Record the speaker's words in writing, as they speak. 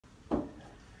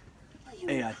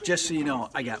Hey, just so you know,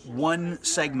 I got one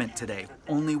segment today,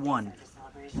 only one,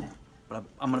 but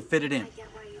I'm gonna fit it in.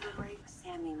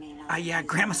 Yeah,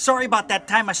 Grandma, sorry about that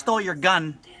time I stole your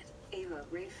gun. Ava,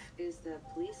 Rafe is the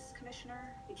police commissioner.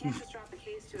 You can't just drop the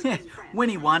case to his friend. When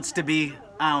he wants to be,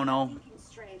 I don't know.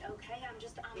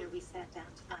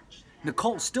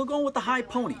 Nicole's still going with the high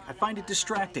pony. I find it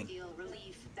distracting.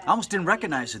 I almost didn't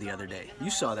recognize her the other day. You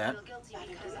saw that.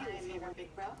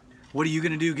 What are you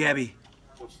gonna do, Gabi?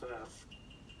 What's that?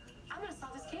 I'm gonna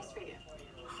solve this case for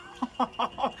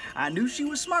you. I knew she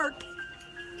was smart.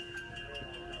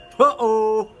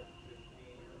 Uh-oh.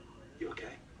 You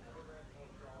okay?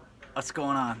 What's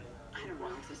going on? I don't know.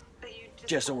 But you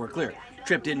Just so we're clear,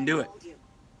 Trip didn't do it.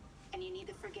 And you need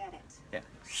to forget it. Yeah.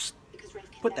 Because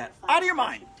Rafe can Put never that find out of your what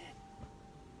mind. you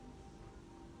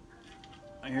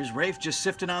did. Here's Rafe just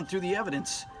sifting on through the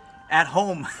evidence. At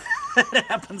home. That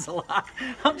happens a lot.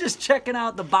 I'm just checking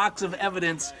out the box of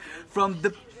evidence from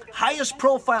the highest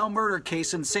profile murder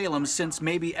case in Salem since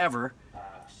maybe ever.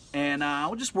 And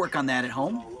we'll just work on that at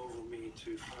home.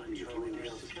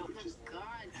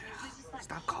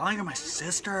 Stop calling her my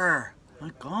sister.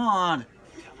 My God.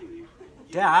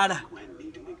 Dad.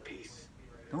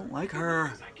 Don't like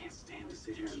her.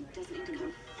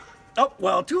 Oh,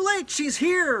 well, too late. She's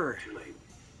here.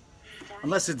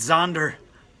 Unless it's Zonder.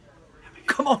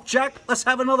 Come on, Jack. Let's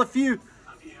have another few.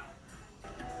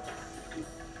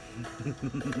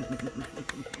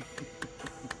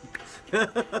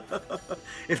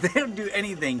 If they don't do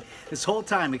anything this whole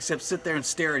time except sit there and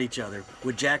stare at each other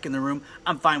with Jack in the room,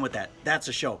 I'm fine with that. That's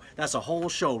a show. That's a whole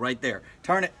show right there.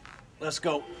 Turn it. Let's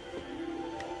go.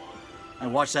 I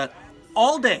watch that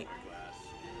all day.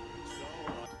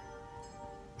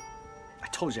 I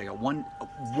told you I got one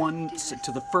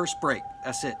to the first break.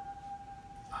 That's it.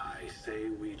 I say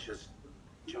we just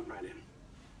jump right in.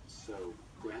 So,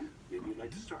 Gwen, maybe you'd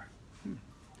like to start.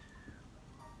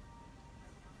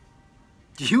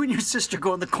 You and your sister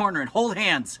go in the corner and hold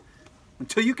hands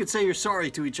until you can say you're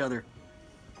sorry to each other.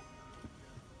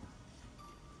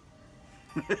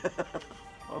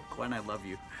 Oh, Gwen, I love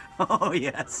you. Oh,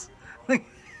 yes.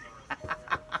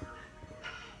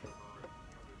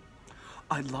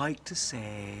 I'd like to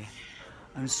say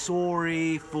I'm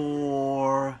sorry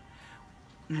for...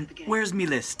 Where's me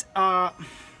list? I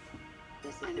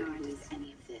know I did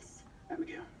any of this.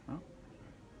 Abigail, Oh.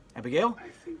 Abigail? I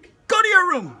think Go to your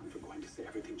room! for Gwen to say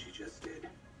everything she just did.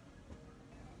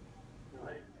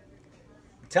 Really?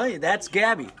 I tell you, that's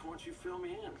Gabi. Why don't you fill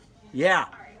me in? Yeah.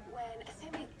 When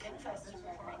Sammy confessed to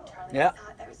murdering Charlie, Yeah.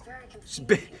 I was very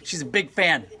confused. She's a big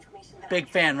fan. Big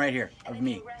fan right here of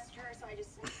me. Arrest her, so I figured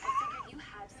you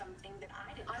had something that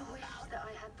I didn't know wish that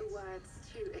I had the words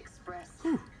to express.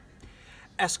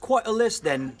 That's quite a list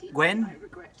then, I Gwen.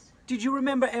 regret Did you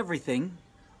remember everything?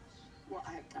 what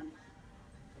I have done.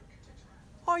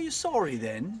 Are you sorry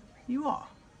then? You are.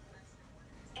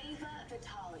 Ava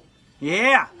Vitale.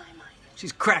 Yeah. In my mind.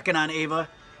 She's cracking on Ava.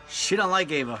 She don't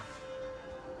like Ava.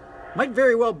 Might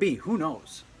very well be. Who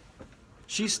knows?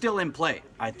 She's still in play,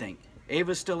 I think.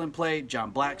 Ava's still in play.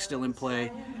 John Black's still in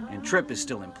play. And Tripp is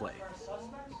still in play.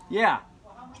 Yeah.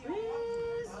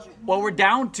 Well, we're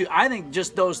down to, I think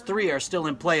just those three are still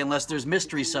in play unless there's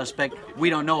mystery suspect we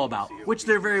don't know about, which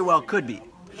there very well could be.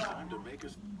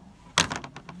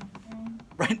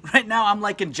 Right now, I'm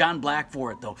liking John Black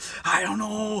for it, though. I don't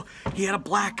know. He had a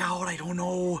blackout. I don't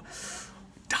know.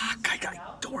 Doc, I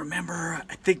don't remember.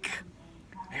 I think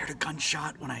I heard a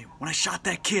gunshot when I shot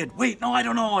that kid. Wait, no, I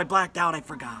don't know. I blacked out. I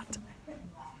forgot.